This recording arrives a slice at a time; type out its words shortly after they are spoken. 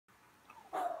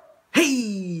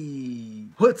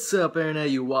What's up, internet,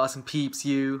 you awesome peeps,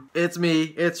 you? It's me,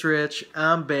 it's Rich.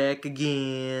 I'm back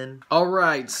again.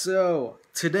 Alright, so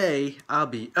today I'll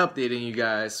be updating you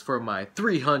guys for my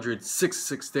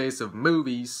 366 days of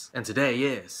movies. And today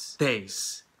is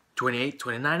days 28,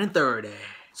 29, and 30.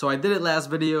 So I did it last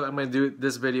video, I'm gonna do it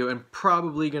this video, and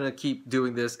probably gonna keep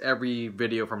doing this every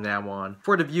video from now on.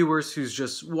 For the viewers who's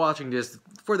just watching this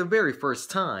for the very first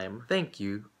time, thank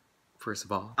you, first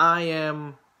of all. I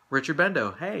am Richard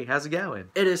Bendo. Hey, how's it going?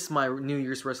 It is my New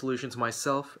Year's resolution to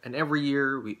myself, and every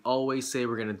year we always say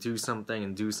we're gonna do something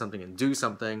and do something and do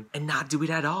something and not do it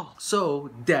at all. So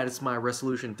that is my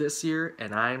resolution this year,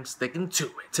 and I'm sticking to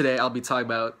it. Today I'll be talking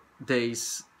about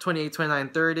days 28, 29,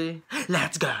 30.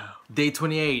 Let's go! Day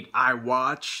 28, I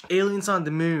watched Aliens on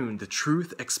the Moon, The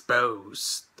Truth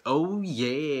Exposed. Oh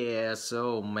yeah,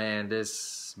 so man,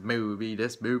 this movie.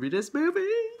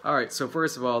 Alright, so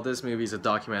first of all, this movie is a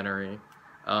documentary.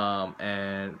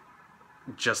 And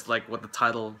just like what the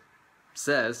title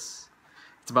says,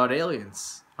 it's about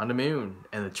aliens on the moon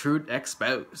and the truth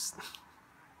exposed.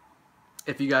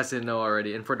 If you guys didn't know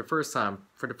already, and for the first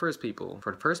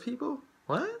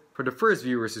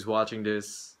viewers who's watching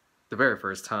this the very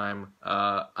first time,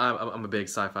 I'm a big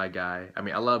sci-fi guy. I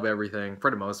mean, I love everything for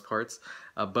the most parts,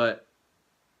 but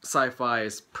sci-fi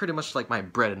is pretty much like my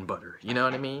bread and butter, you know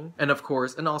what I mean? And of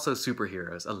course, and also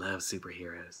superheroes. I love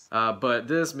superheroes. But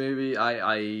this movie,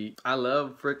 I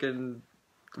love freaking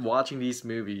watching these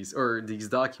movies, or these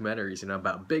documentaries, you know,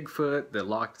 about Bigfoot, the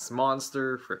Loch Ness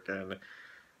Monster, freaking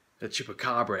the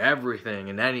Chupacabra, everything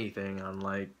and anything on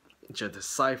like just the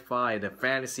sci-fi, the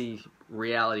fantasy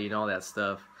reality and all that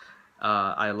stuff.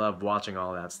 I love watching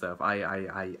all that stuff.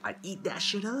 I eat that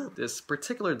shit up. This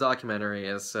particular documentary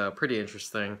is pretty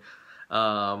interesting.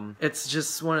 It's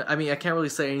just one. I mean, I can't really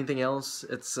say anything else.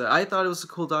 It's I thought it was a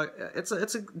cool it's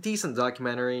a decent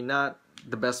documentary, not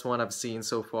the best one I've seen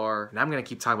so far. And I'm gonna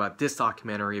keep talking about this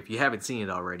documentary if you haven't seen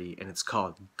it already, and it's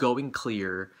called Going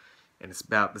Clear, and it's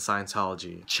about the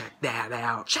Scientology. Check that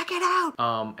out. Check it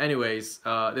out. Anyways,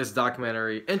 this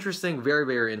documentary, interesting, very,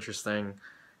 very interesting.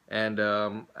 And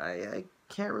I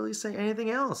can't really say anything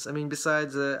else. I mean,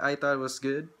 besides, I thought it was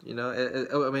good. You know,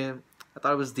 I mean, I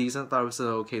thought it was decent. I thought it was an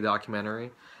okay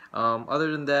documentary.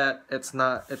 Other than that, it's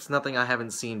nothing I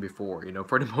haven't seen before. You know,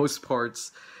 for the most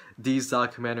parts, these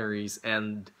documentaries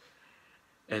and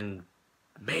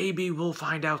maybe we'll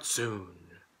find out soon,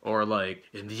 or like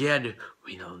in the end,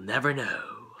 we'll never know,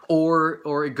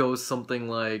 or it goes something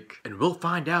like, and we'll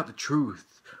find out the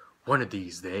truth one of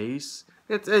these days.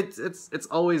 It's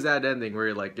always that ending where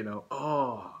you're like, you know,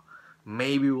 oh,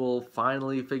 maybe we'll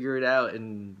finally figure it out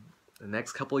in the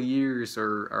next couple of years,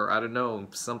 or I don't know,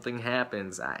 something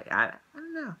happens. I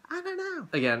don't know.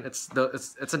 Again, it's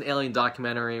an alien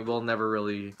documentary. We'll never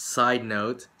really. Side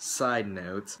note,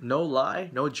 no lie,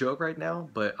 no joke right now,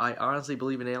 but I honestly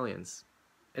believe in aliens.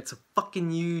 It's a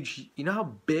fucking huge. You know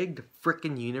how big the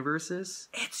frickin' universe is?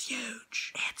 It's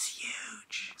huge. It's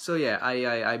huge. So yeah,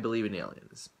 I believe in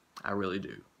aliens. I really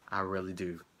do. I really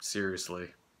do. Seriously,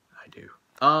 I do.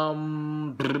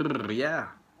 Yeah.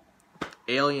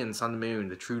 Aliens on the Moon,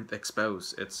 The Truth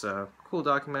Exposed. It's a cool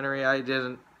documentary. I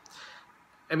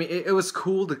mean, it was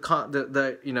cool.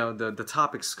 You know, the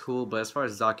topic's cool, but as far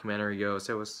as the documentary goes,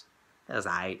 it was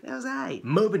aight.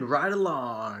 Moving right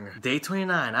along. Day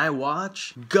 29, I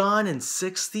watch Gone in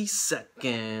 60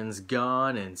 Seconds.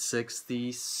 Gone in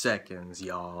 60 Seconds,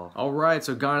 y'all. Alright,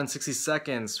 so Gone in 60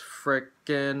 Seconds.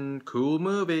 Frickin' cool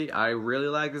movie. I really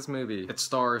like this movie. It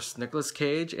stars Nicolas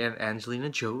Cage and Angelina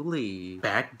Jolie.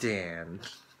 Back then.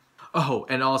 Oh,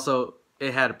 and also,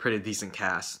 it had a pretty decent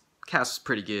cast. Cast was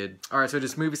pretty good. Alright, so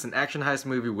this movie's an action heist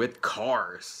movie with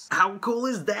cars. How cool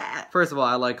is that? First of all,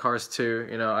 I like cars too.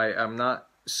 You know, I'm not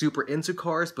super into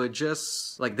cars, but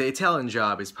just like The Italian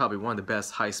Job is probably one of the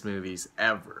best heist movies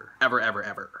ever.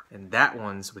 Ever. And that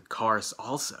one's with cars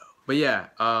also. But yeah,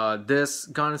 this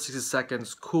Gone in 60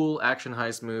 Seconds, cool action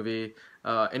heist movie.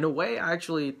 In a way, I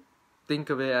actually think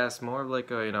of it as more of like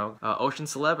a, you know,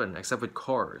 Ocean's 11, except with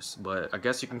cars. But I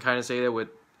guess you can kind of say that with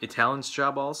Italian's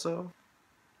Job also.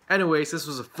 Anyways, this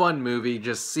was a fun movie,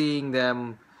 just seeing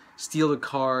them steal the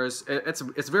cars.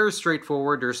 It's very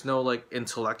straightforward. There's no like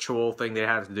intellectual thing they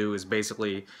have to do. Is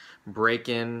basically break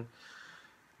in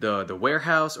the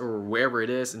warehouse or wherever it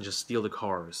is and just steal the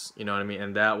cars. You know what I mean?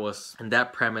 And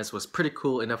that premise was pretty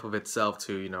cool enough of itself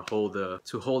to, you know, hold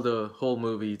the whole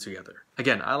movie together.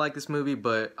 Again, I like this movie,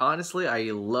 but honestly,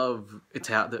 I love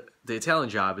the Italian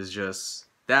Job. Is just,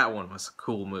 that one was a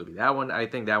cool movie. I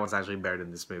think that one's actually better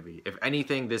than this movie. If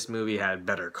anything, this movie had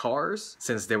better cars,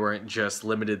 since they weren't just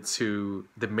limited to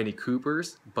the Mini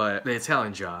Coopers, but The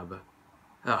Italian Job,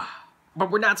 But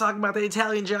we're not talking about The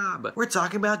Italian Job. We're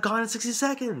talking about Gone in 60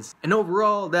 Seconds. And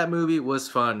overall, that movie was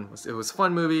fun. It was a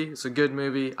fun movie. It's a good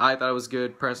movie. I thought it was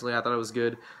good. Personally, I thought it was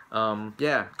good.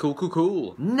 Yeah,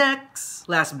 cool. Next,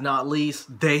 last but not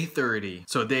least, day 30.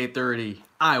 So day 30,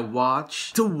 I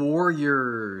watched The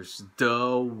Warriors.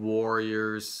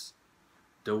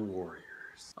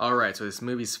 Alright, so this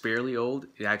movie's fairly old.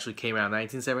 It actually came out in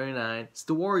 1979. It's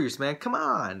The Warriors, man, come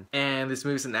on! And this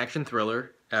movie's an action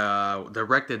thriller,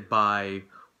 directed by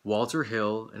Walter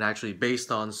Hill, and actually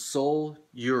based on Sol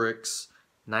Urich's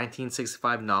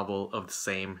 1965 novel of the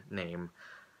same name.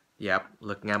 Yep,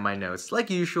 looking at my notes, like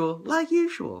usual.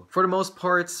 For the most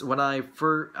parts, when I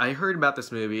heard about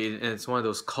this movie, and it's one of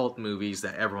those cult movies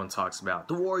that everyone talks about.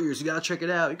 The Warriors, you gotta check it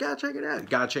out,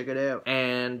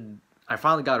 And I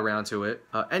finally got around to it.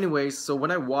 Anyways, so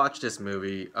when I watched this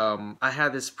movie, I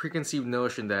had this preconceived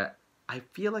notion that I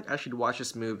feel like I should watch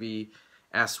this movie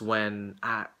as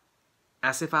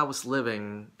if I was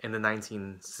living in the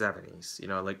 1970s. You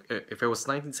know, like if it was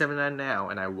 1979 now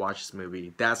and I watched this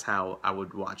movie, that's how I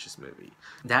would watch this movie.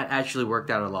 That actually worked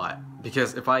out a lot,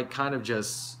 because if I kind of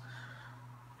just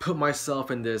put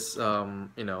myself in this,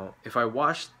 you know, if I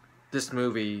watched this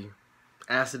movie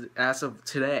as of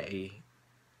today,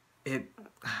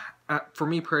 for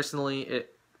me personally,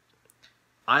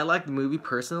 I like the movie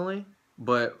personally,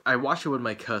 but I watched it with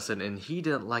my cousin and he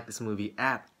didn't like this movie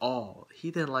at all.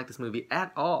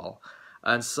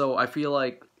 And so I feel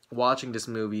like watching this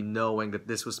movie, knowing that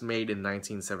this was made in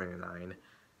 1979,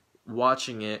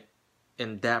 watching it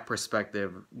in that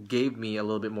perspective gave me a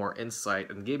little bit more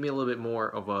insight and gave me a little bit more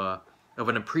of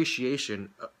an appreciation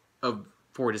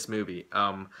for this movie.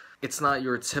 It's not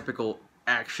your typical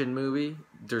action movie.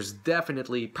 There's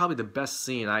definitely, probably the best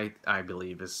scene I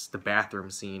believe is the bathroom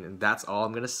scene, and that's all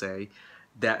I'm gonna say.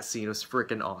 That scene was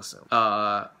freaking awesome.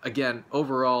 Again,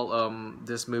 overall,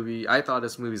 this movie, I thought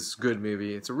this movie's a good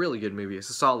movie. It's a really good movie. It's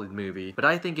a solid movie. But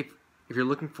I think if you're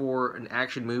looking for an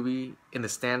action movie in the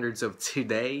standards of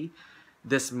today,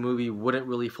 this movie wouldn't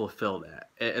really fulfill that.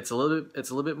 It's a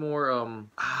little bit more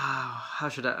how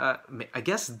should I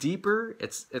guess deeper.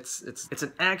 It's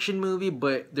an action movie,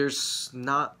 but there's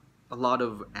not a lot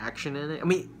of action in it. I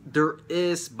mean, there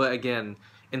is, but again,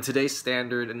 in today's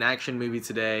standard, an action movie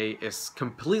today is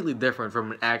completely different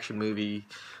from an action movie,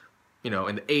 you know,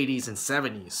 in the 80s and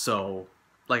 70s. So,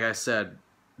 like I said,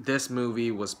 this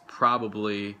movie was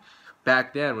probably,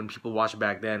 back then, when people watched it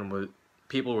back then,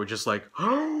 people were just like,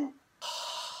 oh,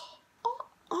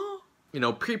 you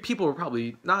know, people were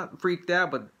probably not freaked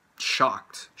out, but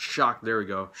shocked. There we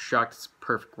go. Shocked is the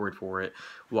perfect word for it,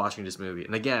 watching this movie.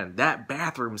 And again, that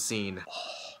bathroom scene,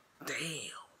 oh,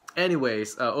 damn.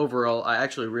 Anyways, overall, I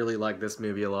actually really like this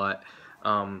movie a lot.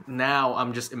 Now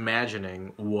I'm just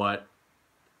imagining what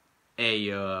a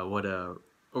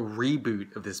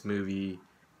reboot of this movie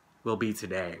will be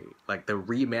today. Like the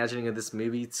reimagining of this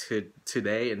movie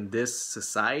today in this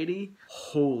society.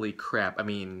 Holy crap! I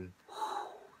mean,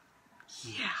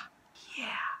 yeah.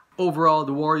 Overall,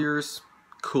 The Warriors,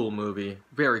 cool movie,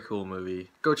 very cool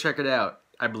movie. Go check it out.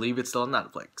 I believe it's still on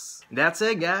Netflix. That's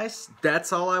it, guys.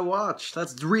 That's all I watched.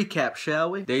 Let's recap, shall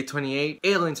we? Day 28,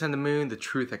 Aliens on the Moon, The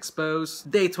Truth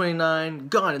Exposed. Day 29,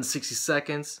 Gone in 60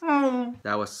 Seconds.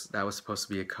 That was supposed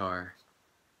to be a car.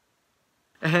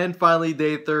 And finally,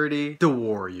 Day 30, The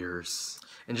Warriors.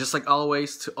 And just like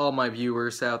always, to all my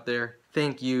viewers out there,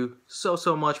 thank you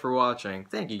so much for watching.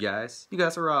 Thank you, guys. You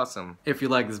guys are awesome. If you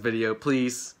like this video,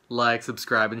 please like,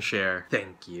 subscribe, and share.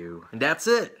 Thank you. And that's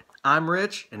it. I'm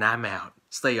Rich, and I'm out.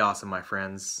 Stay awesome, my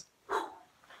friends.